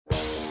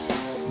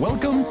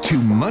Welcome to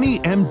Money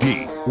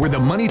MD, where the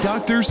money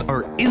doctors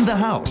are in the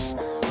house.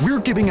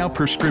 We're giving out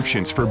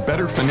prescriptions for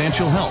better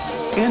financial health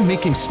and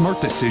making smart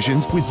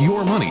decisions with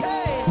your money.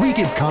 We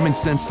give common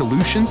sense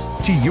solutions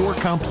to your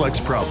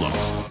complex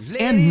problems.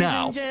 And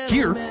now,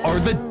 here are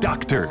the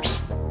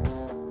doctors.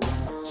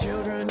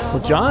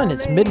 Well, John,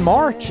 it's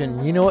mid-March,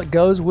 and you know what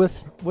goes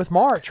with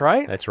March,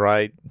 right? That's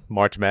right.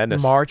 March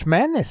Madness. March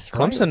Madness.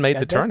 Right? Clemson made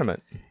the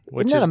tournament,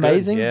 which Isn't that is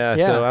amazing? Good. Yeah,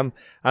 so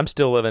I'm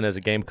still living as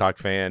a Gamecock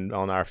fan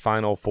on our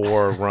Final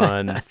Four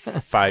run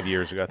 5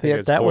 years ago. I think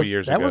it was 4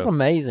 years ago. That was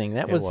amazing.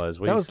 That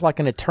was like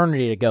an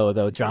eternity ago,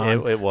 though,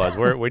 John. It was.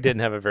 We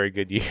didn't have a very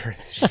good year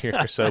this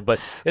year, but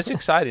it's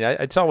exciting.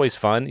 It's always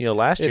fun. You know,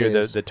 last year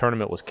the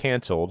tournament was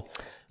canceled.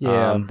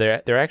 Yeah,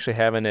 they're actually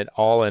having it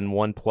all in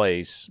one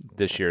place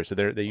this year. So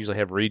they usually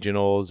have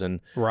regionals, and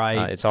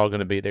it's all going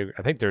to be.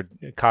 I think they're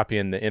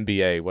copying the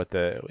NBA, what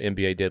the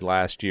NBA did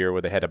last year,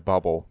 where they had a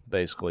bubble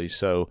basically.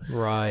 So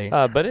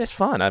but it's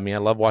fun. I mean, I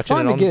love watching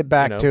it. It's fun to get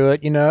back to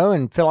it,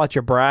 and fill out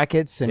your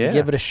brackets and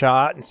give it a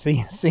shot and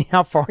see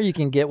how far you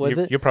can get with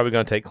it. You're probably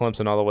going to take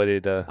Clemson all the way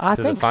to the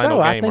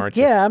final game, aren't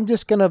you? Yeah, I'm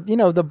just gonna,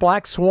 the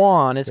Black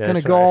Swan. It's going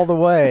to go all the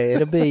way.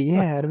 It'll be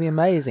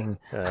amazing.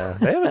 They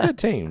have a good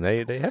team.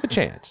 They have a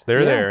chance.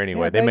 They're there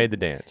anyway. They made the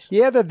dance.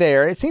 Yeah, they're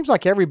there. It seems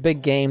like every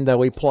big game that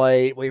we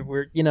play,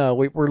 we're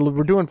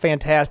doing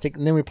fantastic,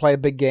 and then we play a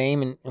big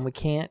game and we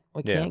can't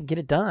get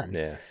it done.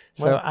 Yeah.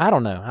 So I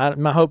don't know.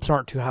 My hopes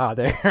aren't too high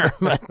there,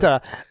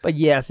 but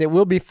yes, it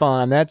will be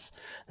fun. That's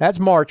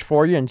March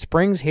for you, and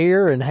spring's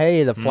here, and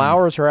hey, the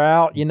flowers are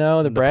out.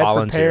 The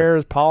Bradford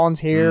pears, pollen's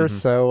here. Mm-hmm.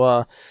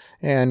 So.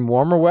 And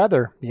warmer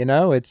weather,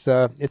 it's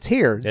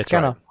here. It's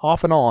kind of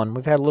off and on.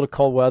 We've had a little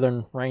cold weather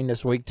and rain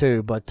this week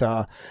too, but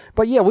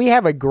yeah, we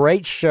have a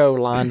great show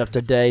lined up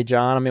today,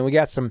 John. I mean, we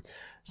got some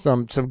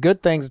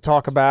good things to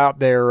talk about.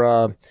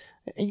 They're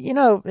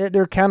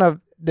they're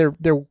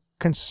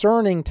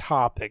concerning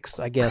topics,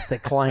 I guess,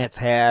 that clients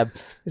have.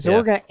 So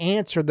we're going to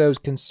answer those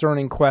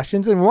concerning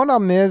questions, and one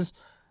of them is,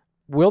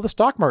 will the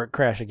stock market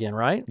crash again,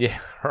 right? Yeah,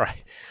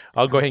 right.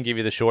 I'll go ahead and give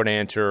you the short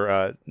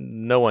answer.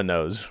 No one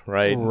knows,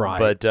 right? Right.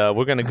 But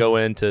we're going to go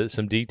into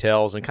some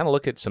details and kind of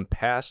look at some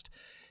past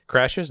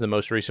crashes. The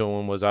most recent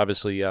one was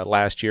obviously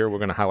last year. We're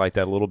going to highlight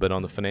that a little bit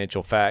on the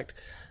financial fact,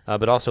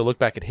 but also look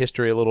back at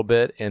history a little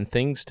bit and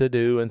things to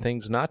do and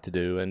things not to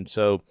do. And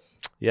so,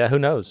 yeah, who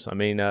knows? I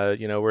mean,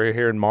 we're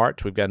here in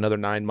March. We've got another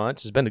 9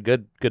 months. It's been a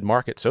good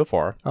market so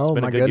far. It's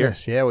been a good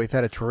goodness. Year. Yeah, we've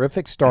had a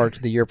terrific start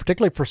to the year,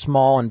 particularly for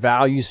small and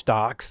value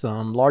stocks.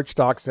 Large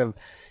stocks have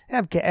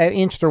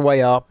inched their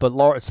way up,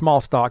 but small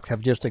stocks have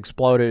just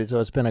exploded. So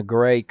it's been a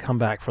great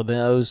comeback for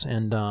those.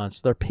 And so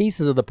there are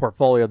pieces of the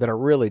portfolio that are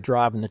really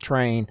driving the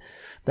train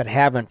that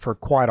haven't for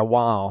quite a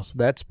while. So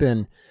that's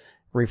been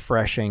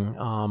refreshing.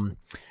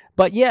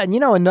 But yeah,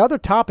 another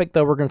topic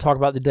that we're going to talk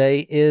about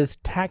today is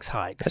tax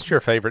hikes. That's your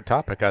favorite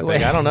topic, I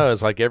think. I don't know.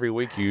 It's like every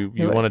week you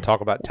want to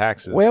talk about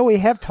taxes. Well, we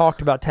have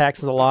talked about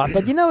taxes a lot,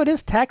 but it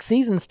is tax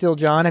season still,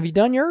 John. Have you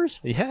done yours?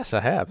 Yes,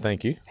 I have.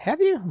 Thank you.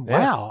 Have you?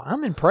 Wow,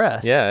 I'm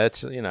impressed. Yeah,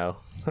 it's,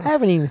 I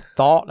haven't even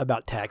thought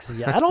about taxes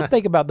yet. I don't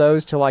think about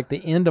those till like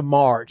the end of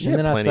March, and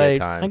then I say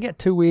I get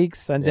 2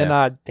 weeks, and then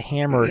I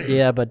hammer it.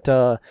 Yeah,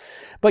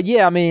 but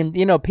yeah, I mean,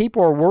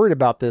 people are worried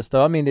about this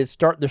though. I mean, they're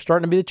starting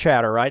to be the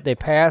chatter, right? The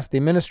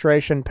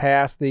administration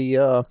passed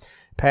the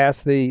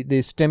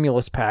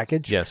stimulus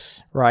package.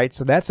 Yes. Right.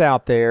 So that's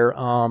out there.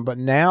 But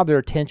now their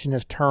attention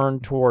has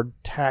turned toward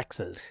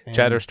taxes.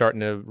 Chatter's starting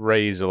to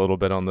raise a little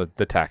bit on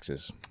the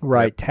taxes.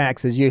 Right. Yep.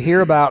 Taxes. You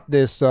hear about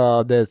this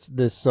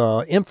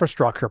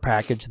infrastructure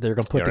package they're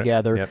going to put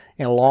together. Yep.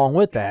 And along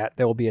with that,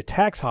 there will be a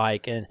tax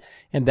hike. And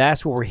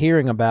that's what we're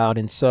hearing about.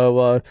 And so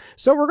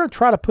we're going to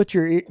try to put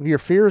your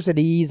fears at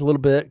ease a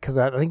little bit, because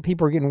I think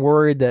people are getting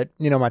worried that,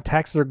 my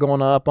taxes are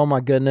going up. Oh my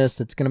goodness,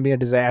 it's going to be a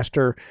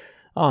disaster.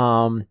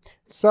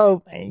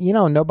 So,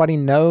 nobody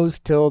knows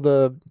till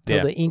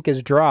the ink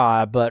is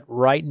dry, but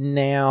right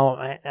now,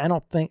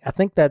 I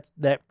think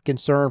that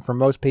concern for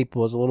most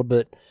people is a little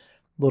bit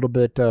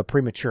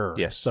premature.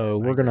 Yes. So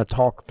we're going to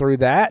talk through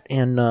that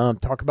and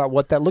talk about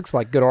what that looks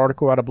like. Good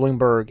article out of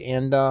Bloomberg.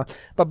 And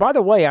but by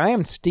the way, I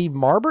am Steve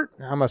Marbert.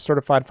 I'm a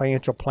certified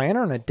financial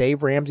planner and a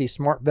Dave Ramsey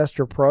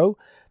SmartVestor Pro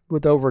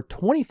with over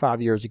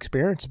 25 years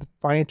experience with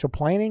financial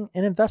planning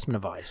and investment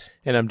advice.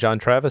 And I'm John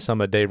Travis.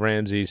 I'm a Dave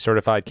Ramsey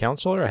certified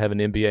counselor. I have an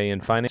MBA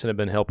in finance and have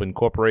been helping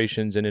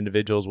corporations and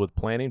individuals with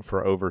planning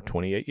for over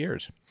 28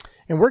 years.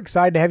 And we're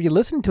excited to have you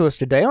listen to us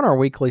today on our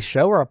weekly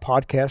show. Our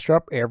podcasts are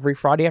up every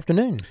Friday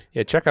afternoon.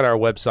 Yeah, check out our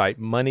website,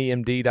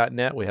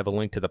 moneymd.net. We have a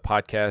link to the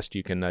podcast.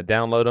 You can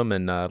download them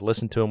and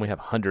listen to them. We have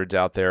hundreds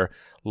out there.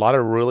 A lot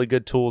of really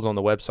good tools on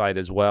the website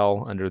as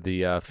well under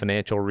the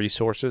financial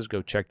resources.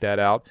 Go check that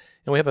out.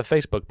 And we have a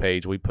Facebook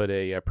page. We put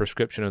a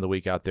prescription of the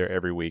week out there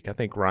every week. I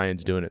think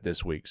Ryan's doing it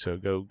this week, so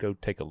go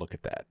take a look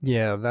at that.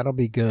 Yeah, that'll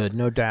be good,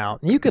 no doubt.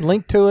 You can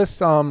link to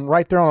us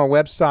right there on our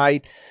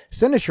website.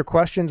 Send us your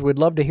questions. We'd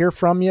love to hear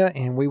from you,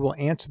 and we will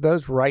answer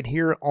those right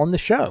here on the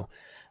show.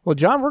 Well,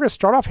 John, we're going to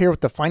start off here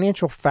with the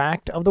financial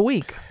fact of the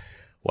week.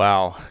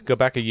 Wow, go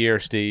back a year,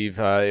 Steve.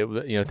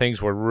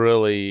 Things were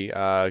really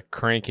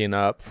cranking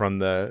up from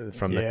the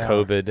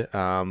COVID.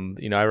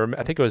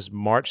 I think it was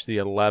March the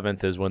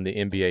 11th is when the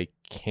NBA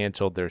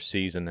canceled their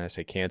season. I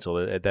say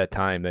canceled at that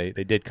time. They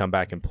did come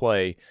back and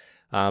play,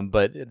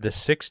 but the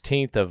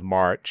 16th of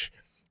March,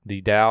 the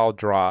Dow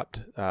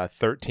dropped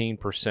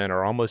 13%,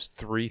 or almost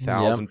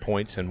 3,000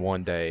 points in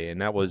one day,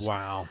 and that was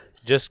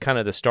just kind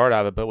of the start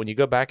of it. But when you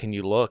go back and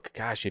you look,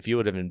 gosh, if you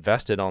would have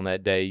invested on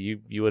that day,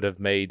 you would have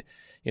made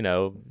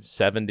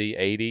 70,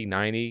 80,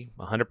 90,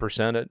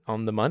 100%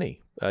 on the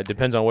money.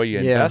 Depends on where you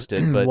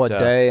invested. But what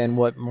day and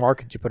what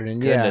market you put it in.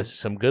 Goodness,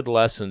 some good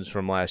lessons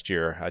from last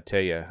year, I tell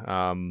you.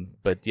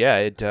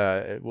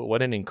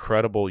 What an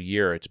incredible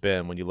year it's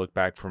been when you look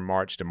back from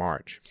March to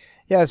March.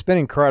 Yeah, it's been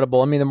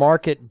incredible. I mean, the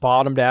market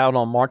bottomed out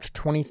on March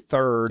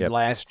 23rd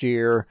last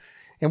year,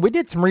 and we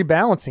did some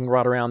rebalancing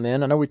right around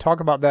then. I know we talked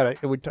about that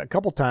a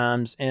couple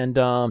times, and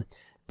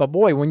but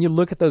boy, when you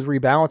look at those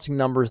rebalancing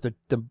numbers,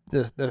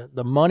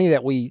 the money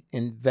that we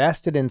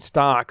invested in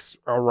stocks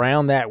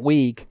around that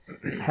week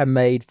have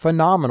made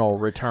phenomenal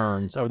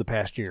returns over the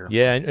past year.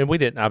 Yeah, and we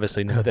didn't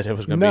obviously know that it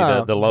was going to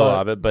be the low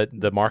of it, but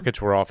the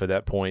markets were off at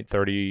that point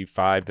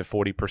 35 to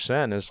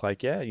 40%. It's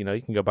like,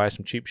 you can go buy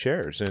some cheap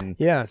shares. And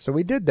so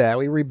we did that.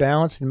 We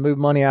rebalanced and moved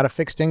money out of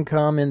fixed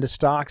income into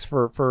stocks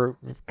for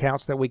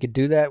accounts that we could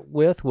do that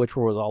with, which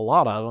was a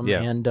lot of them.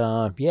 Yeah. And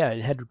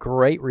it had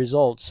great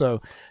results.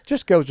 So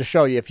just goes to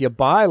show you, if you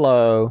buy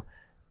low,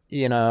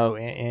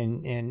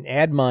 and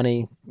add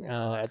money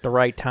at the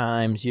right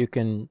times, you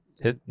can.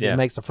 It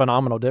makes a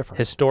phenomenal difference.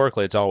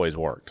 Historically, it's always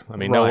worked. I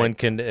mean, no one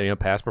can.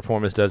 Past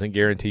performance doesn't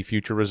guarantee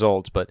future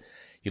results, but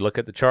you look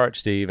at the chart,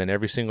 Steve, and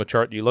every single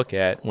chart you look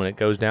at, when it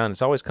goes down,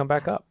 it's always come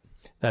back up.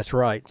 That's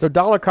right. So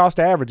dollar cost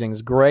averaging is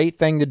a great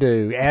thing to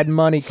do. Add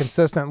money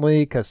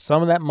consistently, because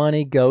some of that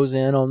money goes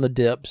in on the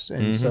dips,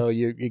 and so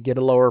you get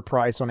a lower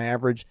price on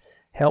average.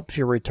 Helps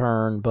your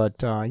return.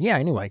 But,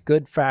 anyway,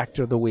 good fact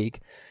of the week,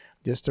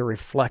 just to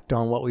reflect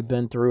on what we've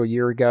been through a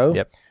year ago.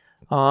 Yep.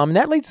 And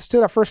that leads us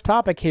to our first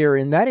topic here,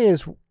 and that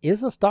is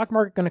the stock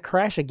market going to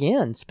crash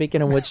again?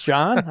 Speaking of which,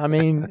 John, I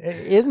mean,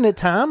 isn't it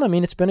time? I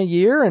mean, it's been a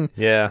year, and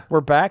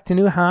we're back to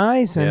new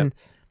highs, and,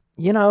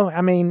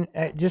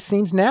 it just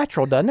seems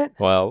natural, doesn't it?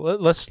 Well,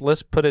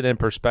 let's put it in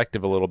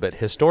perspective a little bit.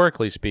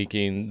 Historically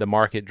speaking, the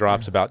market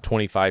drops about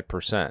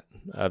 25%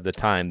 of the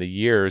time. The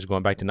year is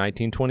going back to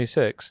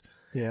 1926.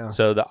 Yeah.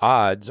 So the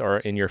odds are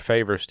in your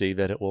favor, Steve,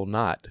 that it will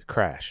not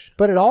crash.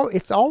 But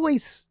it's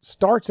always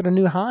starts at a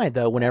new high,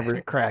 though, whenever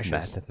it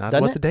crashes. That's not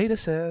what the data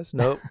says.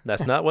 Nope,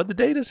 that's not what the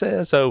data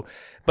says. So,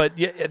 but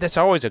that's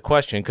always a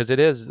question, because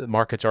the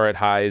markets are at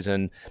highs.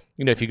 And,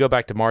 if you go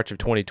back to March of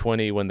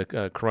 2020, when the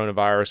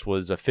coronavirus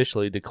was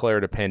officially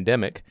declared a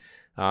pandemic,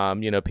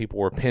 people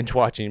were binge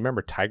watching.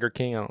 Remember Tiger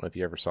King? I don't know if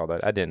you ever saw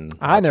that. I didn't.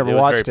 I never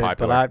watched it,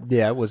 but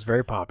it was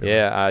very popular.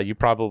 Yeah, you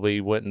probably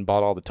went and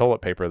bought all the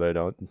toilet paper, though,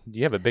 don't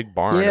you? Have a big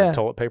barn of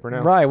toilet paper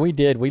now? Right, we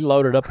did. We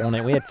loaded up on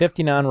it. We had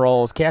 59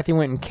 rolls. Kathy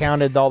went and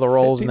counted all the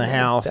rolls in the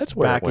house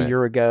back a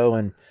year ago,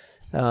 and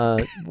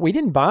we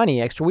didn't buy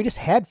any extra. We just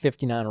had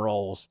 59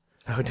 rolls.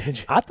 Oh, did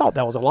you? I thought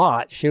that was a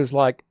lot. She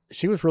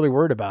was really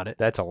worried about it.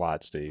 That's a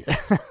lot, Steve.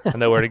 I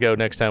know where to go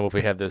next time if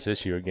we have this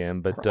issue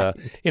again. But,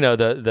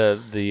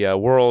 the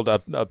world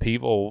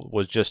upheaval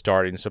was just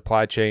starting.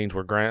 Supply chains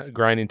were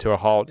grinding to a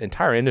halt.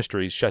 Entire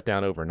industries shut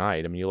down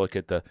overnight. I mean, you look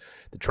at the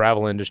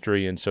travel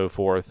industry and so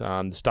forth.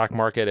 The stock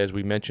market, as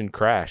we mentioned,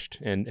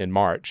 crashed in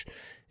March.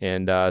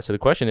 And so the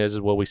question is,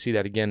 will we see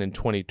that again in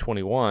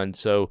 2021?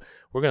 So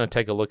we're going to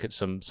take a look at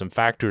some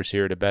factors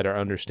here to better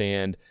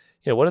understand,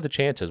 what are the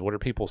chances? What are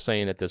people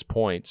saying at this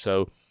point?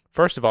 So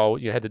first of all,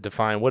 you had to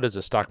define what is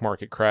a stock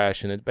market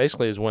crash, and it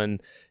basically is when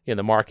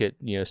the market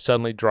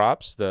suddenly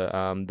drops,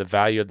 the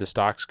value of the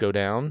stocks go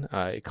down.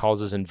 It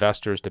causes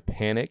investors to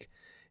panic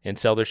and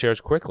sell their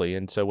shares quickly,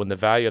 and so when the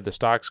value of the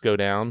stocks go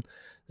down,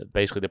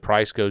 basically the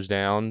price goes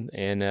down,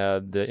 and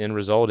the end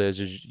result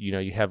is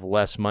you have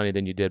less money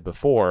than you did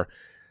before.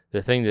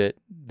 The thing that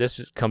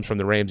this comes from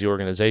the Ramsey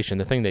organization,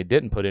 the thing they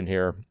didn't put in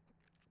here,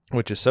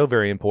 which is so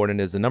very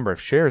important, is the number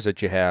of shares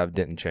that you have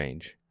didn't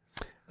change.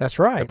 That's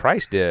right. The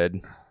price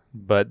did,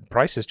 but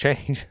prices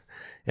change,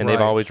 and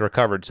they've always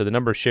recovered. So the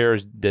number of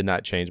shares did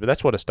not change, but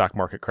that's what a stock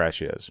market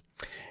crash is.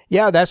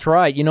 Yeah, that's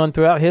right. And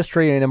throughout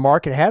history, the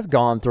market has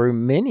gone through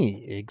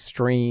many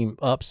extreme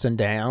ups and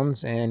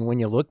downs. And when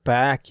you look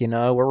back,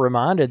 we're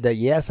reminded that,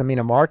 yes, a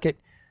market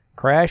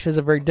crash is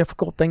a very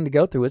difficult thing to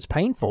go through. It's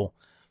painful,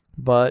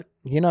 but,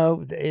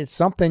 it's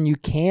something you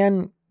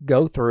can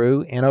go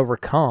through and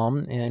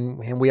overcome, and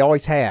we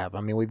always have.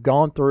 We've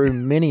gone through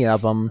many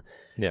of them,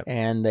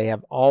 and they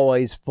have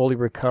always fully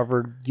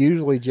recovered,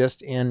 usually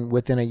just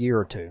within a year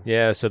or two.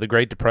 Yeah, so the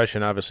Great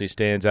Depression obviously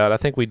stands out. I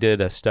think we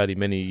did a study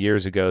many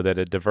years ago that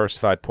a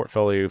diversified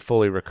portfolio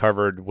fully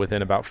recovered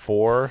within about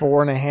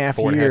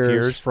 4.5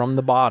 years from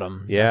the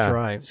bottom. Yeah, that's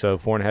right. So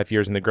 4.5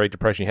 years in the Great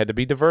Depression, you had to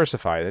be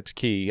diversified. That's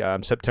key.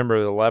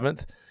 September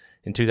 11th.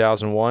 In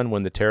 2001,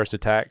 when the terrorist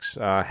attacks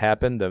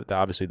happened,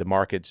 obviously the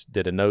markets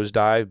did a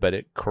nosedive, but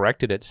it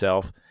corrected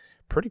itself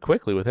pretty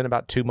quickly within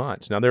about 2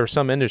 months. Now, there were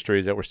some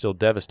industries that were still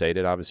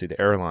devastated, obviously the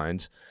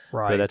airlines.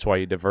 Right. But that's why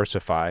you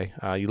diversify.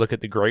 You look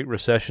at the Great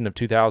Recession of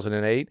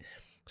 2008,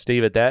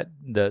 Steve, at that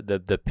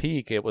the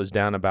peak, it was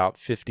down about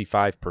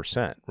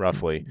 55%,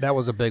 roughly. That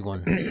was a big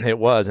one. It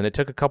was, and it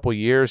took a couple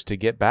years to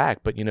get back.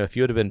 But, if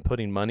you would have been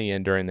putting money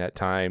in during that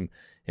time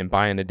and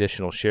buying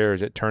additional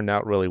shares, it turned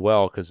out really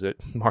well because the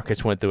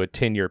markets went through a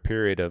 10-year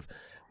period of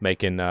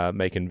making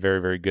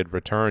very, very good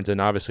returns. And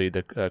obviously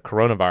the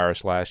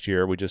coronavirus last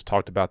year, we just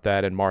talked about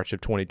that in March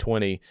of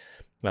 2020.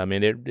 I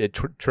mean, it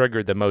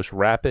triggered the most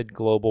rapid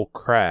global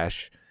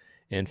crash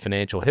in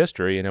financial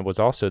history, and it was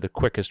also the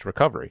quickest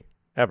recovery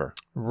ever.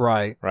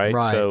 Right.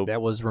 So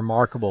that was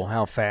remarkable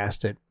how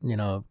fast it,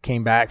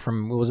 came back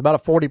from. It was about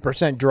a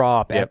 40%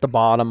 drop at the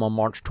bottom on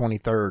March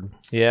 23rd.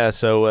 Yeah.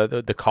 So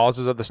the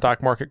causes of the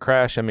stock market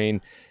crash, I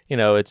mean,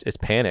 it's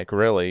panic,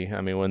 really.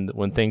 I mean,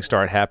 when things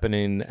start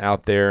happening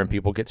out there and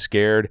people get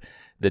scared,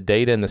 the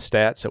data and the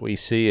stats that we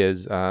see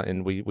is,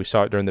 and we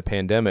saw it during the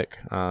pandemic.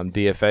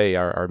 DFA,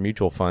 our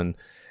mutual fund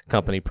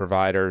company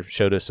provider,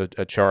 showed us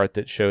a chart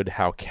that showed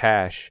how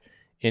cash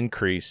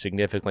increased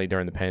significantly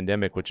during the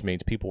pandemic, which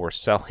means people were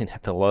selling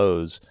at the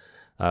lows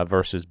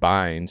versus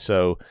buying.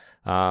 So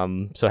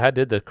how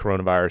did the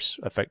coronavirus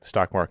affect the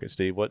stock market,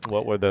 Steve?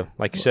 What were the,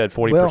 like you said,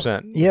 40%?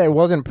 Well, yeah, it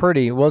wasn't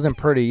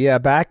pretty. Yeah,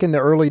 back in the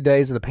early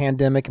days of the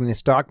pandemic, the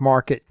stock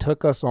market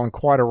took us on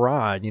quite a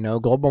ride.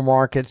 Global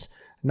markets,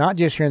 not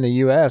just here in the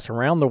U.S.,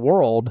 around the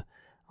world,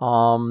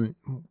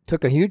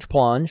 took a huge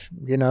plunge.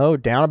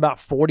 Down about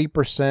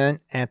 40%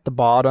 at the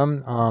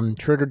bottom,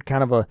 triggered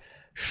kind of a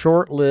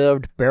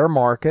short-lived bear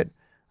market,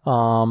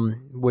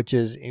 which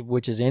is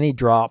any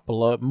drop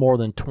below more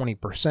than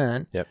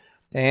 20%. Yep.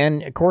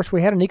 And of course,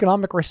 we had an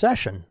economic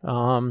recession,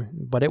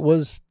 but it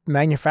was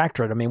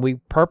manufactured. I mean, we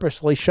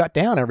purposely shut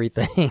down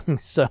everything.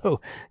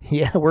 So,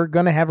 yeah, we're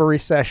going to have a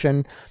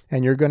recession,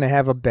 and you're going to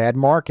have a bad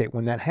market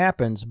when that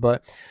happens.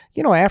 But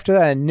after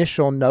that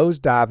initial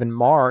nosedive in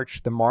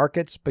March, the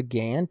markets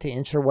began to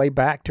inch their way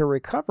back to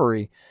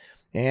recovery,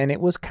 and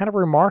it was kind of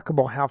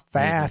remarkable how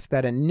fast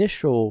that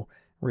initial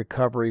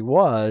recovery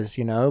was,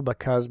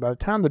 because by the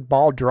time the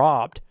ball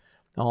dropped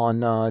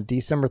on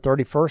December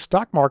 31st,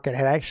 stock market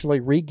had actually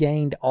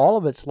regained all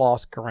of its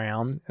lost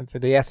ground for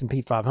the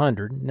S&P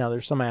 500. Now,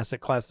 there's some asset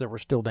classes that were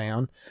still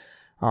down,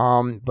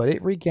 but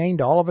it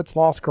regained all of its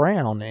lost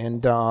ground.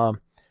 And, all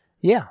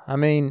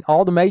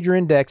the major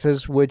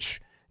indexes, which,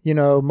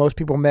 most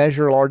people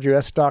measure large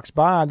U.S. stocks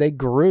by, they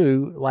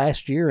grew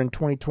last year in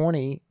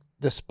 2020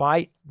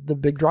 despite the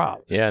big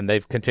drop. Yeah, and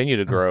they've continued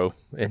to grow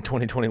in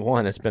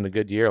 2021. It's been a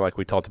good year, like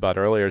we talked about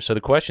earlier. So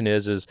the question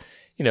is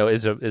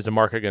the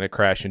market going to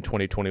crash in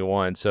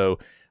 2021? So,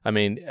 I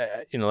mean,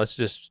 let's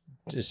just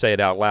say it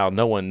out loud.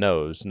 No one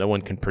knows. No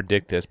one can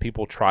predict this.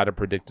 People try to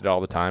predict it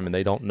all the time, and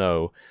they don't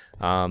know.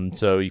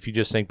 So if you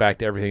just think back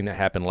to everything that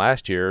happened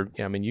last year,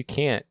 I mean, you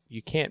can't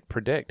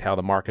predict how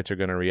the markets are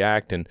going to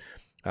react. And,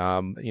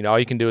 all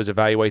you can do is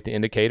evaluate the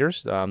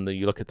indicators.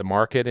 You look at the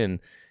market, and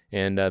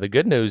the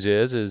good news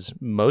is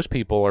most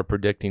people are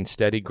predicting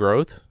steady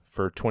growth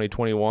for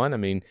 2021. I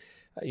mean,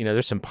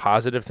 there's some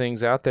positive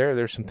things out there.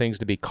 There's some things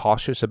to be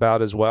cautious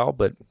about as well,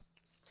 but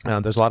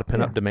there's a lot of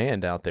pent-up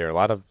demand out there, a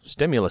lot of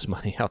stimulus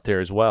money out there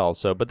as well.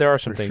 So, but there are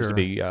some things to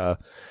be,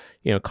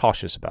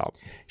 cautious about.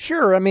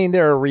 Sure. I mean,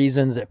 there are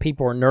reasons that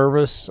people are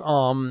nervous.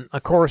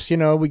 Of course, we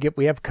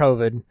have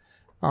COVID,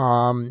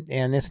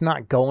 and it's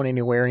not going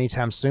anywhere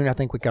anytime soon. I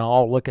think we can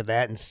all look at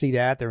that and see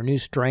that there are new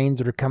strains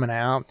that are coming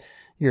out.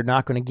 You're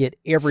not going to get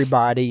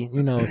everybody,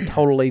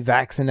 totally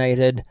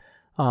vaccinated.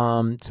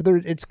 So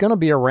it's going to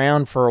be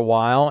around for a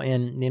while,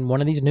 and one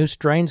of these new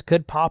strains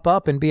could pop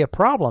up and be a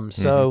problem.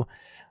 So,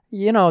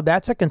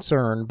 that's a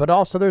concern. But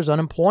also there's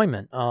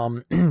unemployment.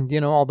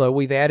 Although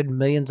we've added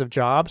millions of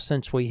jobs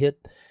since we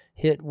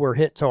were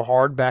hit so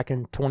hard back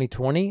in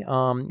 2020,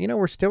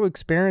 we're still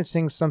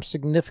experiencing some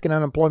significant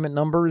unemployment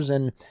numbers,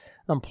 and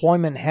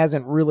employment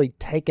hasn't really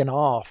taken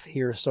off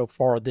here so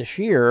far this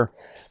year.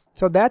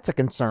 So that's a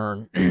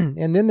concern.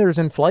 And then there's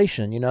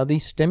inflation.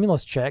 These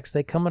stimulus checks,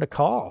 they come at a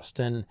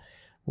cost. And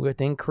with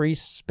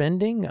increased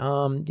spending,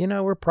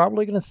 we're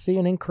probably going to see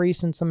an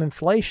increase in some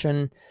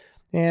inflation,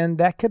 and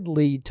that could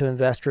lead to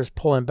investors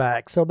pulling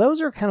back. So those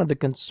are kind of the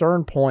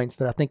concern points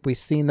that I think we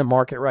see in the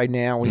market right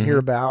now. We hear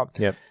about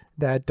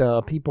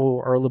that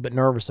people are a little bit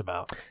nervous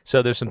about.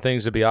 So there's some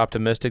things to be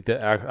optimistic.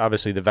 That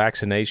obviously the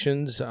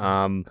vaccinations,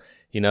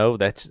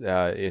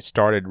 it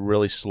started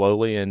really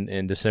slowly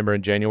in December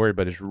and January,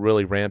 but it's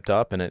really ramped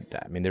up. And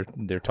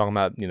they're talking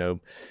about,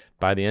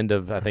 by the end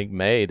of, I think,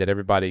 May, that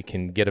everybody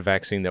can get a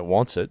vaccine that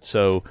wants it.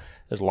 So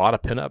there's a lot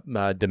of pent-up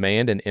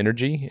demand and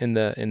energy in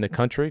the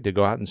country to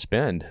go out and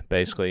spend,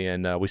 basically.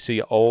 And we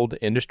see old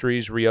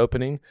industries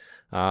reopening,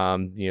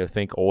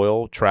 think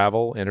oil,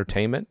 travel,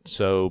 entertainment.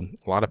 So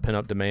a lot of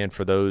pent-up demand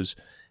for those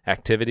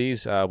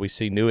activities. We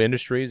see new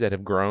industries that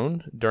have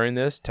grown during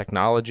this.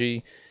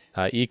 Technology,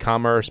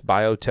 e-commerce,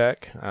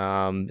 biotech,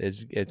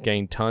 it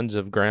gained tons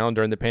of ground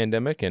during the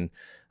pandemic. And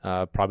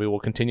probably will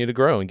continue to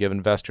grow and give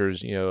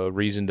investors, a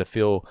reason to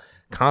feel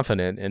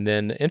confident. And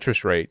then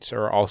interest rates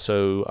are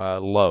also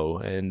low,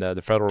 and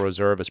the Federal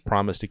Reserve has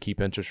promised to keep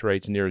interest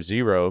rates near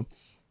zero,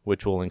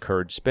 which will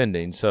encourage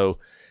spending. So,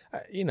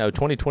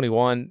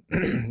 2021,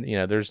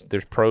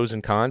 there's pros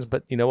and cons,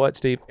 but you know what,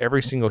 Steve?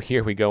 Every single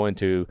year we go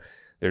into,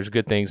 there's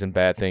good things and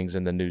bad things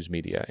in the news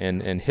media,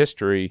 and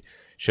history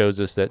shows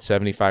us that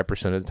 75%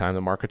 of the time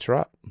the markets are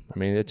up. I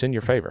mean, it's in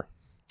your favor.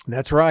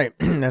 That's right.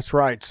 That's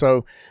right.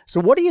 So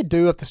what do you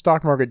do if the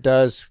stock market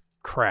does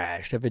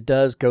crash? If it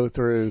does go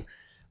through,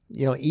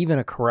 even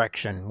a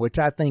correction, which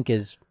I think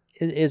is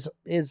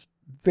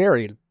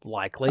very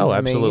likely. Oh,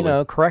 absolutely. I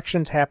mean,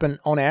 corrections happen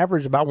on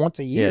average about once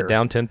a year. Yeah,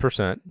 down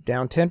 10%.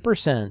 Down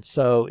 10%.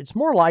 So it's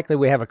more likely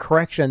we have a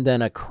correction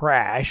than a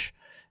crash.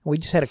 We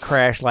just had a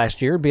crash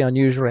last year. It'd be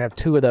unusual to have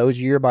two of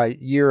those year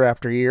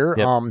after year.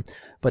 Yep.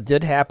 But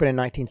did happen in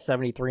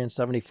 1973 and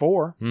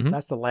 74. Mm-hmm.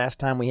 That's the last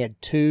time we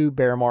had two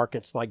bear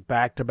markets like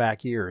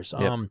back-to-back years.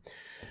 Yep.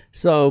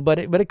 But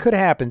it could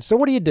happen. So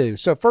what do you do?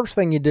 So first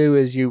thing you do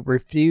is you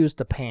refuse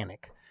to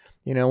panic.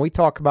 We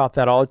talk about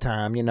that all the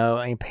time.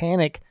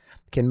 Panic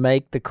can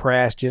make the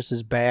crash just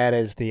as bad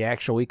as the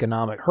actual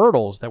economic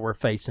hurdles that we're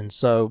facing.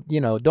 So,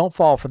 don't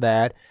fall for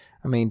that.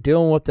 I mean,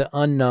 dealing with the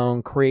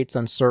unknown creates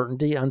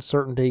uncertainty.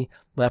 Uncertainty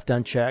left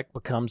unchecked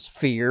becomes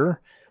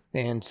fear.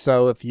 And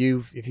so if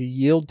you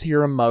yield to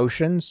your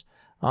emotions,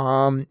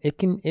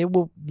 it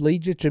will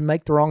lead you to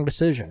make the wrong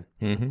decision.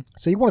 Mm-hmm.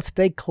 So you want to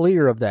stay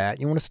clear of that.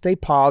 You want to stay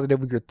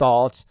positive with your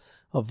thoughts.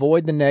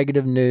 Avoid the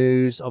negative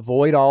news.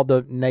 Avoid all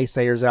the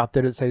naysayers out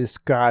there that say the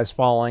sky's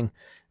falling.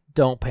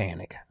 Don't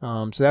panic.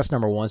 So that's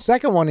number one.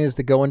 Second one is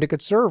to go into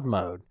conserve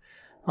mode.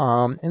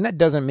 And that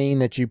doesn't mean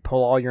that you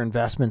pull all your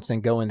investments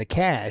and go into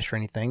cash or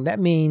anything. That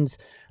means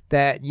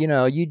that,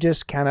 you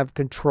just kind of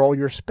control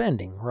your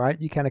spending, right?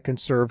 You kind of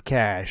conserve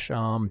cash.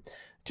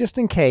 Just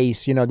in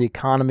case, the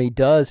economy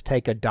does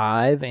take a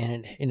dive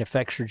and it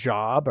affects your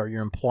job or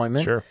your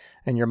employment Sure.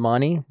 and your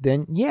money,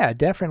 then yeah,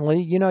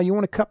 definitely, you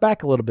want to cut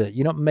back a little bit.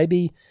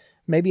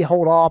 Maybe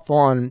hold off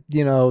on,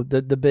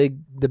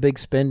 the big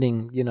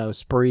spending,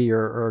 spree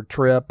or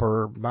trip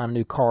or buy a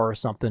new car or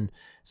something.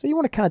 So you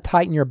want to kind of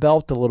tighten your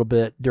belt a little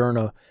bit during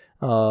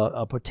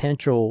a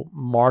potential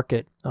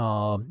market,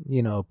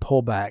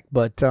 pullback.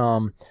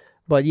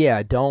 But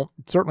yeah,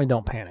 certainly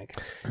don't panic.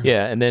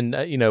 Yeah, and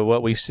then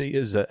what we see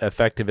is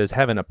effective is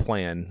having a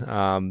plan.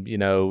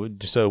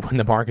 So when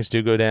the markets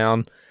do go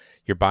down,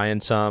 you're buying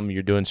some,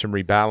 you're doing some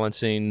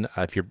rebalancing.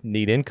 If you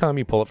need income,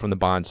 you pull it from the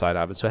bond side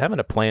of it. So having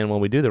a plan,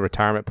 when we do the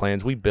retirement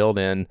plans, we build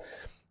in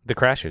the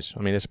crashes.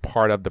 I mean, it's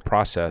part of the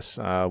process.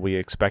 We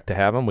expect to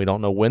have them. We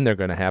don't know when they're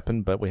going to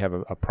happen, but we have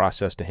a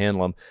process to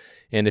handle them.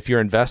 And if you're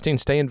investing,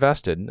 stay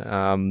invested.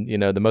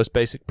 The most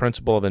basic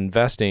principle of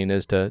investing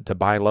is to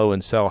buy low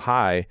and sell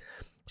high.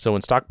 So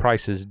when stock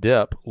prices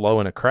dip low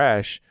in a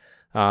crash,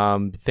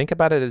 think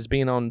about it as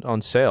being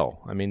on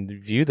sale. I mean,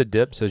 view the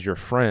dips as your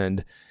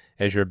friend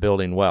as you're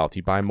building wealth.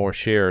 You buy more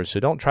shares. So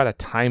don't try to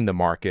time the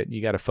market.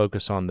 You got to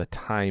focus on the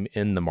time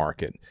in the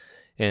market.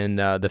 And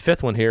the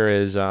fifth one here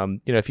is,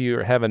 if you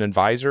have an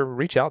advisor,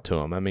 reach out to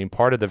them. I mean,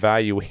 part of the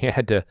value we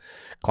add to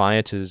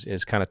clients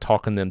is kind of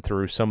talking them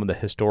through some of the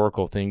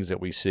historical things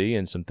that we see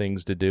and some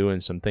things to do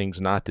and some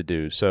things not to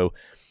do. So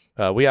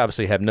we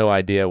obviously have no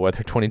idea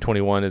whether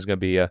 2021 is going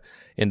to be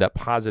end up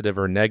positive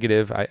or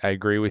negative. I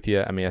agree with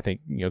you. I mean, I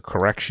think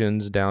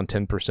corrections down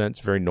 10% is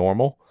very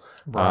normal.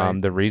 Right.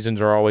 The reasons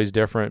are always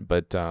different,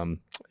 but go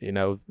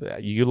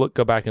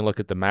back and look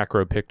at the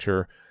macro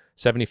picture.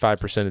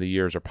 75% of the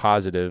years are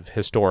positive.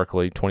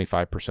 Historically,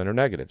 25% are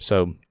negative.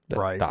 So the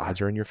odds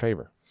are in your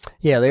favor.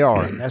 Yeah, they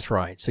are. That's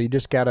right. So you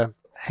just got to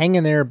hang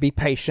in there, be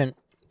patient.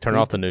 Turn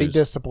off the news. Be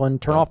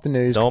disciplined. Turn off the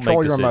news. Don't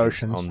control make your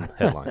decisions emotions. on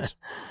headlines.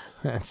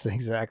 That's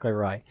exactly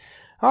right.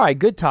 All right,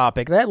 good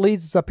topic. That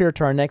leads us up here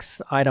to our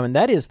next item, and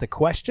that is the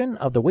question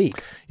of the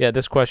week. Yeah,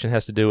 this question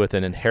has to do with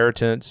an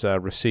inheritance.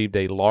 Received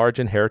a large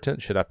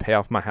inheritance. Should I pay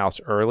off my house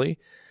early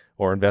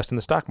or invest in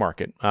the stock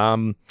market?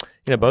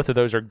 Both of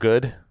those are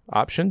good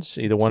options.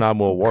 Either one of them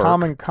will work.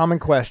 Common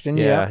question.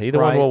 Yeah, either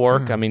one will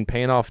work. I mean,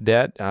 paying off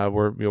debt,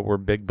 we're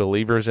big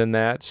believers in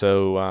that.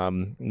 So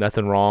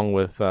nothing wrong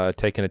with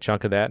taking a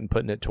chunk of that and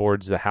putting it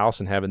towards the house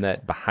and having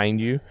that behind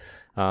you.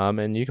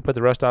 And you can put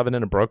the rest of it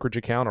in a brokerage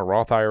account or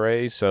Roth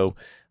IRAs. So,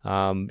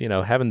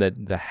 having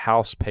the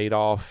house paid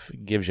off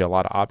gives you a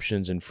lot of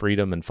options and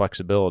freedom and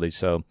flexibility.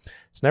 So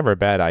it's never a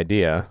bad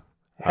idea.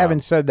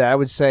 Having said that, I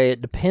would say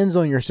it depends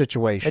on your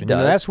situation. It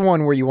does. That's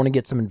one where you want to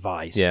get some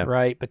advice,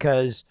 right?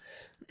 Because,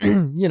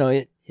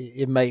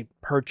 it may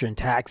hurt you in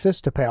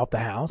taxes to pay off the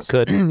house.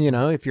 Could.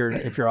 If you're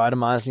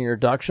itemizing your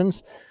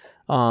deductions,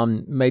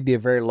 maybe a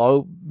very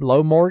low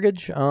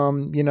mortgage,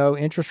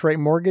 interest rate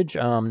mortgage.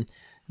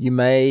 You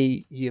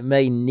may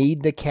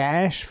need the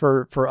cash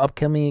for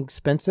upcoming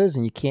expenses,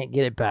 and you can't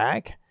get it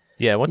back.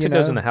 Yeah, once it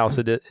goes in the house,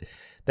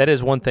 that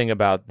is one thing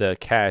about the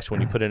cash. When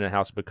you put it in a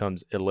house, it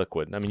becomes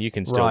illiquid. I mean, you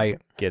can still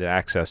get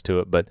access to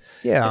it, but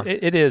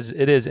it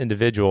is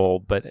individual.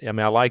 But I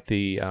mean, I like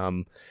the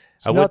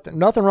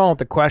Nothing wrong with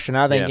the question,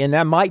 I think, and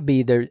that might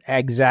be the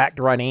exact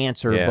right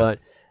answer, but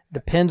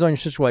depends on your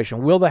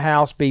situation. Will the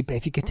house be,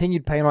 if you continue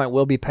paying on it,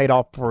 will be paid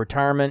off for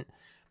retirement?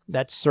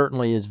 That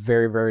certainly is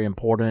very, very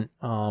important.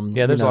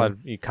 There's a lot of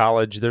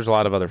college. There's a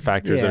lot of other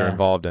factors that are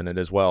involved in it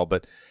as well.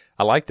 But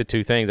I like the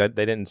two things. They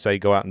didn't say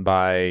go out and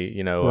buy,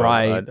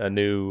 a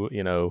new,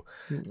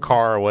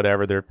 car or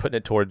whatever. They're putting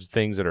it towards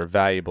things that are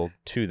valuable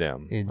to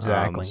them.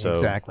 Exactly.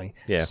 Exactly.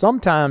 Yeah.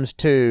 Sometimes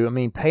too, I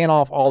mean, paying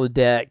off all the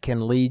debt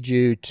can lead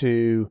you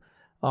to,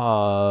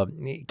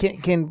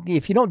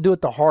 if you don't do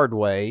it the hard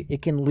way,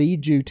 it can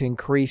lead you to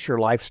increase your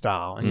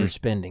lifestyle and your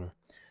spending.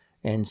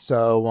 And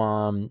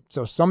so,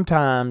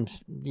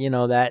 sometimes,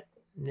 that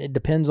it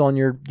depends on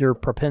your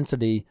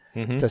propensity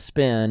to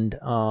spend,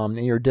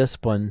 and your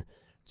discipline.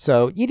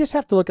 So you just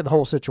have to look at the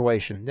whole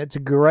situation. That's a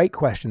great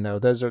question, though.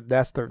 That's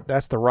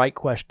the right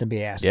question to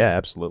be asking. Yeah,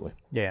 absolutely.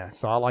 Yeah.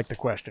 So I like the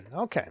question.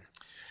 Okay,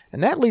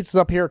 and that leads us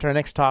up here to our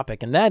next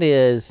topic, and that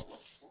is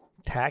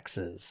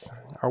taxes.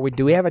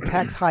 Do we have a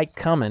tax hike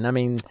coming? I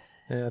mean.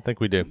 Yeah, I think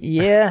we do.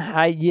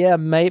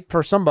 Maybe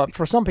for some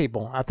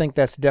people, I think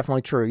that's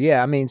definitely true.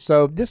 Yeah, I mean,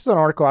 so this is an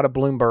article out of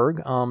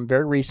Bloomberg,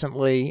 very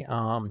recently.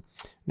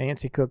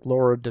 Nancy Cook,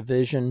 Laura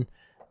Division,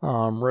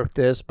 wrote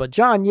this. But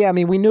John, I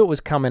mean, we knew it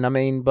was coming. I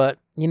mean, but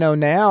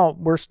now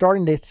we're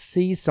starting to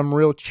see some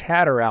real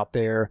chatter out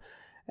there,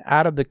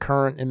 out of the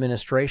current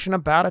administration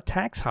about a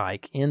tax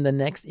hike in the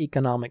next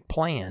economic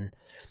plan.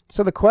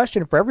 So the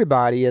question for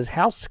everybody is,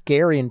 how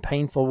scary and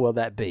painful will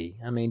that be?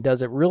 I mean,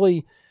 does it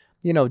really?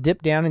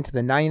 Dip down into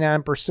the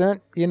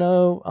 99%,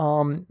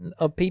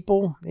 of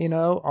people,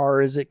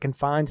 or is it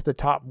confined to the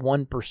top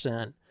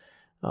 1%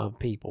 of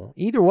people?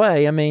 Either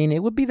way, I mean,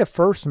 it would be the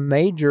first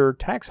major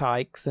tax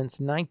hike since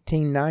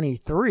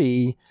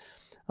 1993,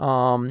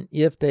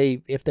 if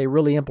they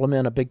really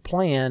implement a big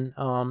plan,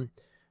 and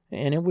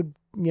it would,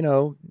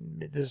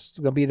 just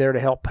going to be there to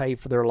help pay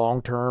for their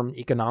long-term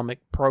economic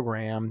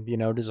program,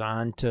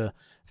 designed to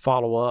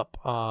follow up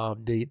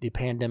the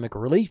pandemic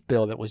relief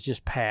bill that was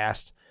just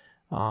passed.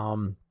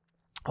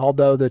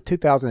 Although the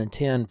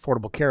 2010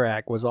 Affordable Care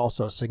Act was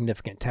also a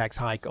significant tax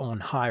hike on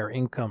higher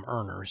income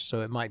earners, so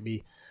it might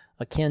be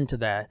akin to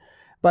that.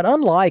 But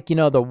unlike, the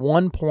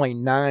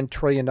 $1.9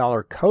 trillion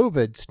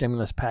COVID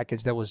stimulus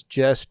package that was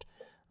just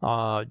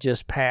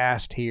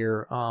passed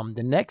here,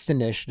 the next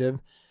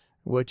initiative,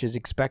 which is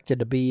expected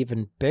to be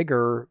even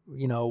bigger,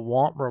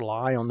 won't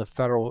rely on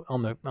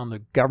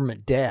the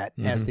government debt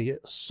as the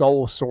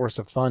sole source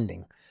of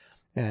funding.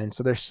 And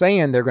so they're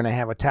saying they're going to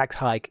have a tax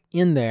hike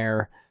in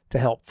there to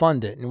help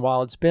fund it. And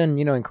while it's been,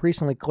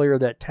 increasingly clear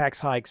that tax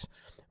hikes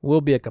will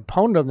be a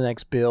component of the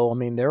next bill, I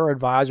mean, there are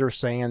advisors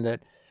saying that,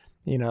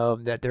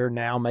 that they're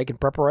now making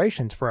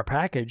preparations for a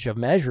package of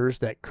measures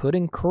that could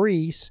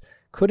include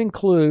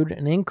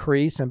an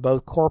increase in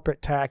both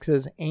corporate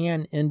taxes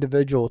and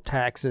individual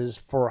taxes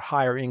for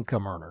higher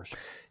income earners.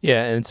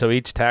 Yeah, and so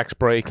each tax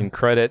break and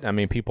credit, I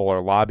mean, people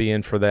are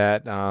lobbying for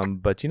that.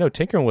 But,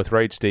 tinkering with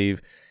rates,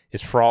 Steve,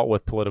 is fraught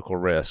with political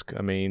risk.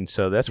 I mean,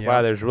 so that's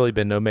why there's really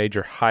been no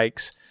major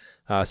hikes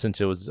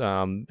since it was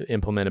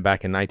implemented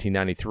back in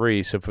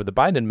 1993. So for the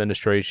Biden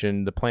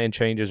administration, the plan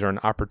changes are an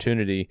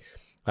opportunity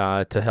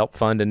to help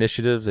fund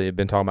initiatives. They've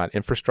been talking about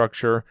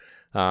infrastructure,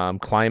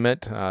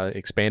 climate,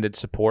 expanded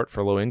support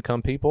for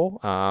low-income people,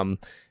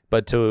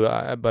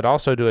 but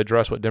also to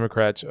address what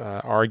Democrats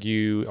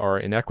argue are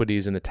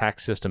inequities in the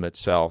tax system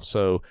itself.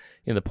 So,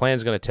 the plan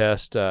is going to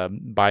test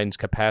Biden's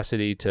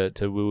capacity to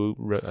woo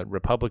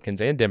Republicans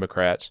and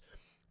Democrats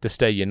to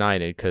stay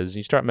united, because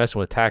you start messing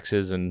with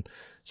taxes and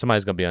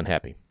somebody's going to be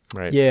unhappy,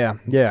 right?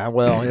 Yeah.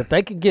 Well, if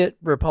they could get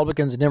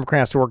Republicans and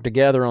Democrats to work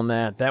together on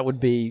that, that would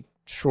be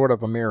short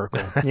of a miracle,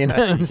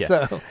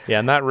 So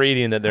I'm not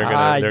reading that they're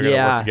gonna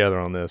work together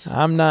on this.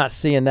 I'm not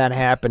seeing that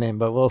happening,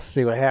 but we'll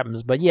see what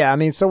happens. But I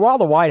mean, so while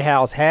the White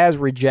House has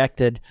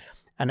rejected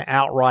an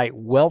outright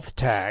wealth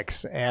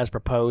tax as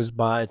proposed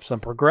by some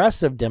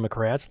progressive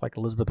Democrats like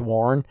Elizabeth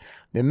Warren,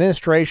 the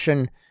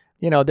administration,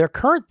 their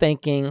current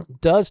thinking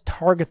does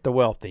target the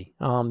wealthy.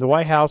 The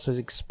White House is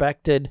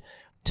expected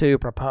to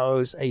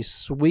propose a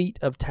suite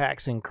of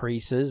tax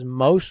increases,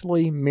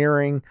 mostly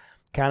mirroring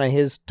kind of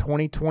his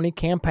 2020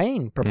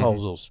 campaign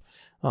proposals.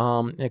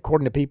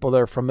 According to people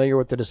that are familiar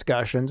with the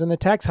discussions, and the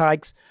tax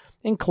hikes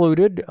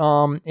included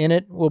in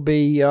it will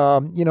be,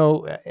 there'll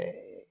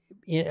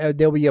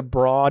be a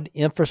broad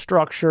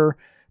infrastructure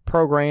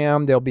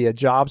program. There'll be a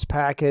jobs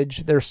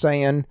package, they're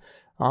saying,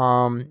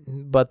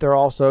 but they're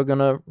also going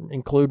to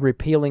include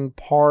repealing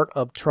part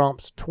of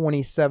Trump's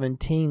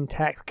 2017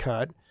 tax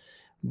cut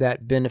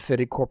that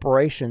benefited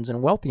corporations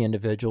and wealthy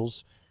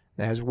individuals,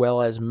 as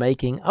well as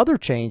making other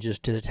changes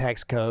to the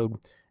tax code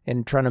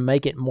and trying to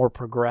make it more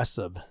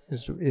progressive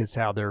is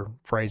how they're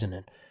phrasing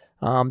it.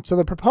 So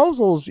the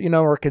proposals,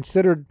 are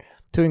considered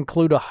to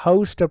include a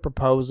host of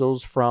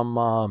proposals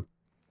from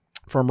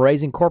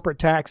raising corporate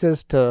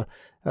taxes to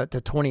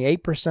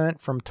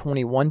 28% from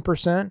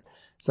 21%.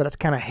 So that's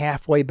kind of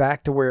halfway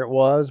back to where it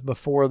was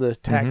before the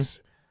tax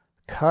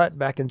cut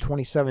back in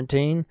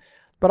 2017.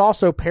 but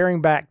also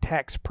paring back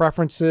tax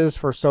preferences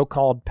for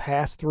so-called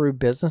pass-through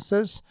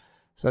businesses,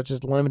 such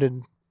as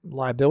limited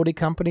liability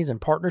companies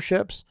and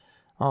partnerships,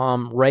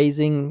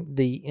 raising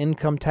the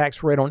income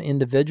tax rate on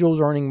individuals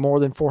earning more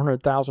than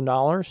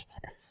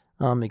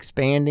 $400,000,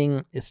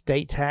 expanding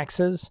estate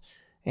taxes,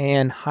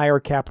 and higher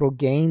capital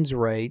gains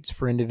rates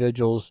for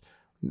individuals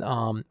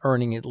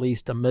earning at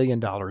least $1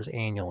 million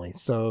annually.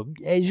 So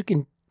as you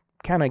can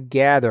kind of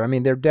gather, I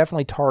mean, they're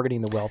definitely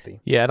targeting the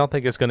wealthy. Yeah, I don't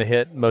think it's going to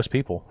hit most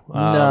people.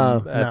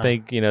 No. I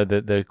think,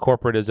 the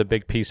corporate is a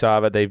big piece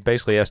of it. They've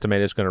basically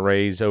estimated it's going to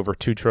raise over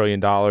 $2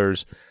 trillion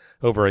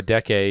over a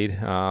decade.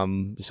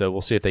 So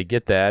we'll see if they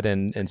get that.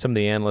 And some of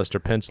the analysts are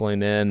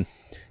penciling in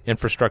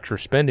infrastructure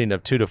spending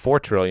of $2 to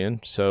 $4 trillion.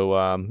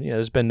 So,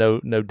 there's been no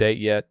date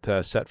yet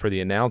set for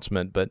the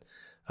announcement, but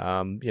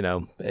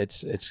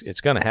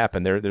it's going to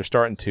happen. They're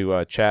starting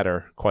to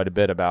chatter quite a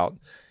bit about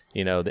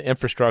the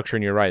infrastructure,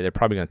 and you're right, they're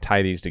probably going to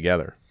tie these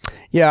together.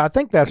 Yeah, I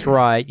think that's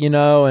right.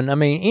 And I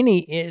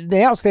mean,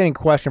 the outstanding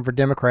question for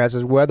Democrats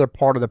is whether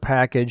part of the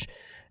package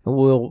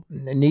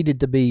needed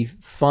to be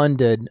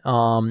funded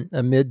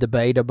amid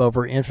debate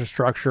over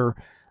infrastructure,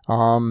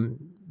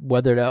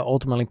 whether that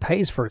ultimately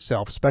pays for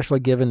itself, especially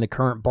given the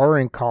current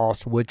borrowing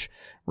costs, which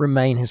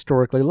remain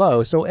historically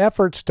low. So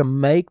efforts to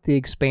make the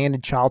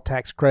expanded child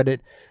tax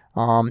credit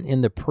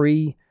in the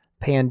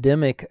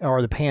pre-pandemic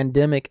or the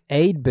pandemic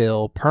aid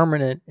bill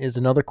permanent is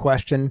another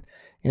question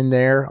in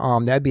there.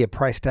 That'd be a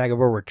price tag of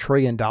over $1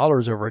 trillion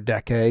over a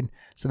decade.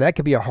 So that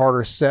could be a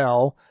harder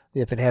sell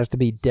if it has to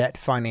be debt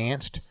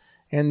financed.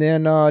 And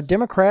then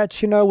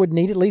Democrats, would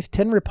need at least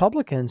 10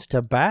 Republicans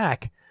to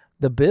back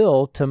the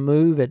bill to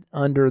move it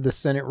under the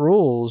Senate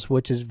rules,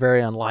 which is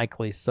very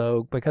unlikely.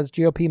 So because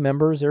GOP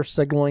members, they're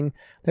signaling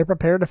they're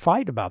prepared to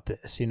fight about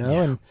this, Yeah.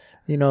 And,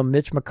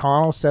 Mitch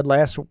McConnell said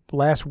last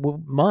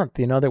month,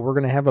 that we're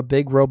going to have a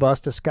big,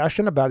 robust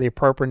discussion about the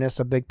appropriateness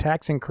of big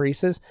tax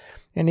increases.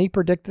 And he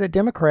predicted that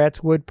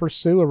Democrats would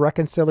pursue a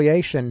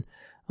reconciliation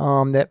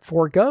that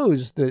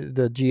forgoes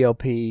the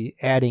GOP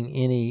adding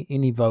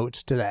any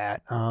votes to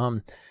that.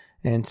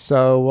 And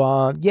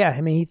so,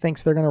 he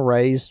thinks they're going to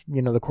raise,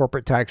 the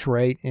corporate tax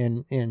rate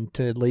to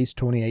at least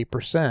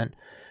 28%.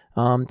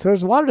 So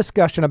there's a lot of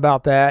discussion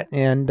about that.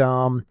 And,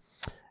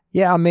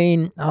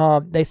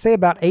 they say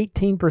about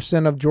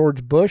 18% of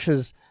George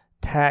Bush's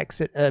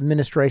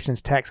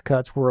administration's tax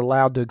cuts were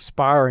allowed to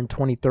expire in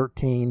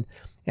 2013.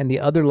 And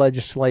the other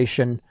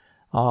legislation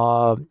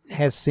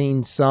has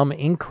seen some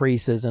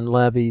increases in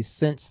levies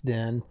since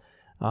then.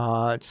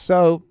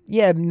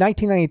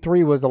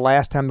 1993 was the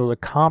last time there was a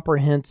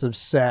comprehensive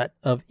set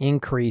of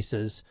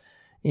increases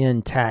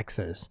in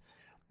taxes.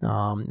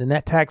 And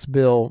that tax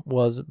bill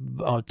was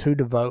a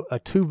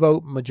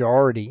two-vote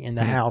majority in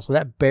the House. So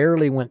that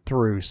barely went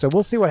through. So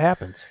we'll see what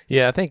happens.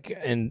 Yeah, I think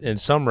in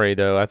summary,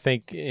 though, I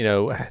think,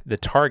 the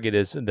target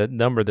is the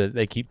number that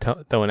they keep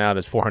throwing out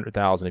is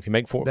 400,000. If you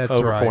make over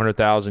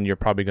 400,000, you're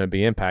probably going to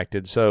be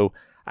impacted. So,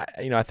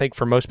 I think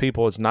for most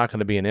people, it's not going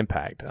to be an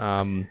impact.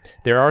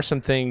 There are some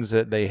things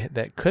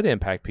that could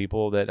impact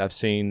people that I've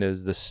seen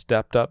as the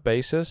stepped up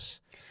basis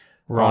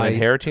on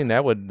inheriting.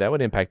 That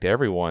would impact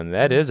everyone.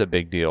 That is a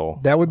big deal.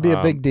 That would be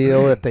a big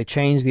deal if they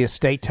change the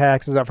estate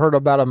taxes. I've heard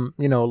about them,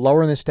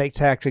 lowering the estate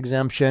tax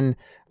exemption.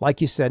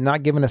 Like you said,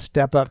 not giving a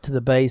step up to the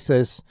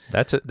basis.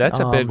 That's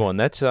a big one.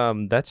 That's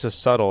a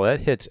subtle. That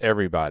hits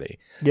everybody.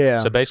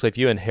 Yeah. So basically, if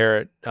you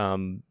inherit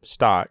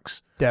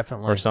stocks,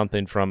 definitely, or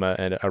something from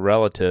a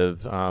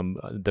relative,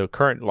 the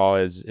current law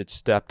is it's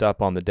stepped up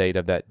on the date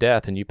of that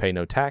death, and you pay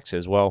no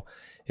taxes. Well,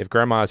 if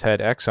grandma's had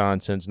Exxon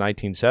since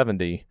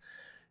 1970.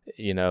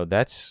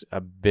 That's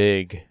a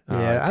big.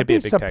 I'd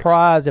be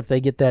surprised if they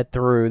get that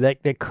through.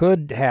 That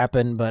could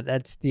happen, but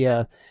that's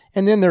the.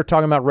 And then they're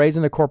talking about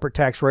raising the corporate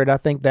tax rate. I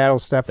think that'll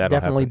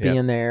definitely be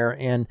in there.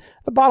 And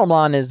the bottom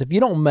line is, if you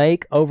don't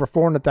make over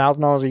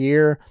 $400,000 a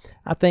year,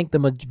 I think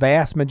the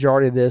vast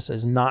majority of this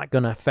is not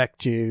going to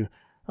affect you.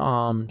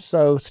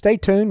 So stay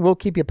tuned. We'll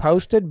keep you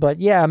posted. But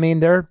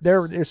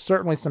there's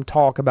certainly some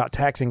talk about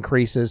tax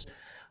increases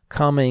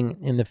coming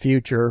in the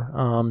future.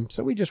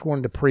 So we just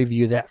wanted to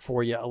preview that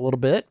for you a little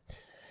bit.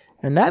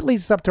 And that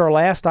leads us up to our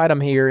last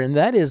item here, and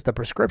that is the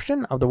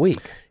prescription of the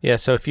week. Yeah,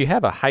 so if you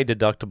have a high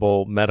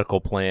deductible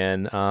medical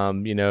plan,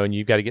 and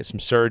you've got to get some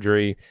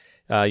surgery,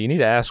 you need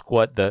to ask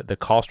what the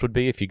cost would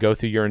be if you go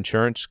through your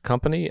insurance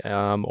company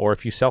or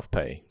if you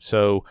self-pay.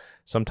 So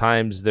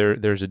sometimes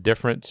there's a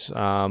difference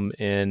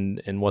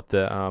in what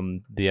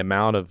the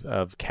amount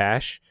of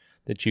cash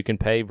that you can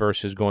pay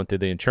versus going through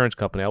the insurance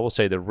company. I will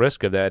say the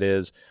risk of that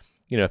is,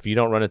 if you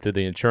don't run it through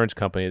the insurance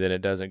company, then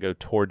it doesn't go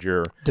towards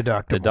your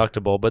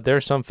deductible. But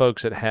there's some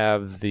folks that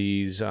have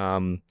these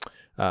Christian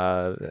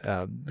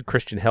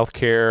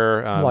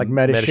healthcare, like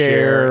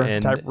Medishare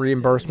and type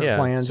reimbursement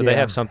plans. So they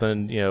have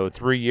something,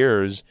 3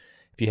 years.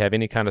 If you have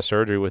any kind of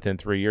surgery within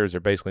 3 years,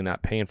 they're basically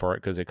not paying for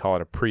it because they call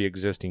it a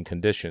pre-existing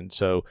condition.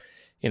 So,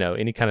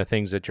 any kind of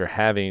things that you're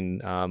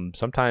having,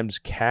 sometimes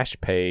cash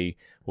pay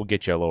will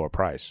get you a lower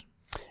price.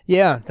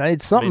 Yeah,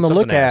 it's something to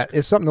look at.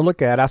 It's something to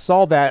look at. I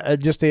saw that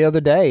just the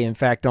other day. In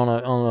fact,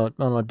 on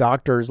a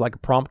doctor's like a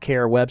prompt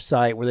care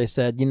website where they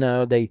said,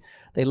 they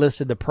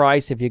listed the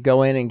price if you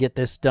go in and get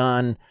this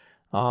done,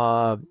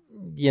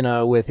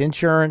 with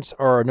insurance,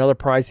 or another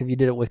price if you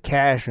did it with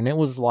cash, and it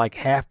was like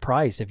half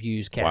price if you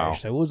use cash. Wow.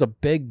 So it was a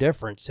big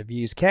difference if you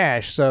use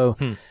cash. So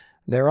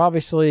they're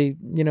obviously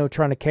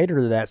trying to cater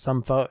to that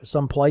some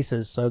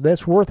places. So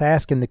that's worth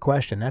asking the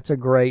question. That's a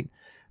great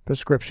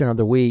prescription of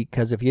the week,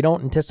 because if you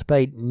don't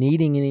anticipate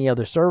needing any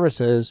other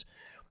services,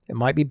 it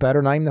might be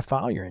better not even to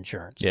file your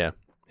insurance. Yeah.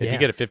 If you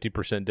get a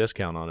 50%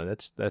 discount on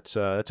it, that's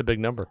a big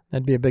number.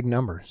 That'd be a big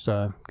number.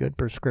 So good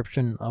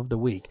prescription of the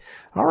week.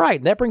 All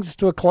right, that brings us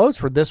to a close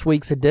for this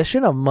week's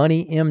edition of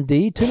Money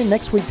MD. Tune in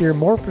next week to hear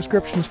more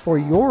prescriptions for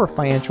your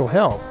financial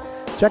health.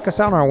 Check us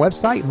out on our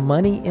website,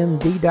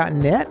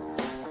 moneymd.net.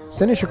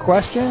 Send us your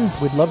questions.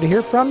 We'd love to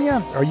hear from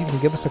you. Or you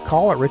can give us a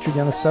call at Richard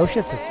Young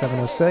Associates at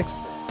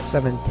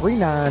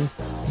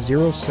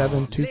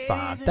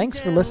 706-739-0725. Thanks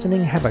for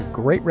listening. Have a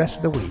great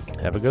rest of the week.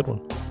 Have a good one.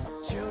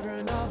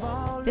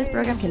 This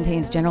program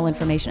contains general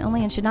information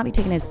only and should not be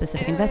taken as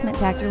specific investment,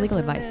 tax, or legal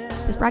advice.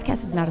 This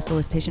broadcast is not a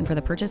solicitation for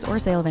the purchase or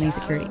sale of any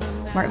security.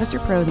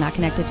 SmartVestor Pro is not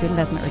connected to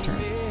investment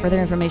returns. Further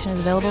information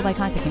is available by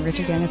contacting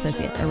Richard Young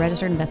Associates, a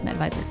registered investment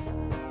advisor.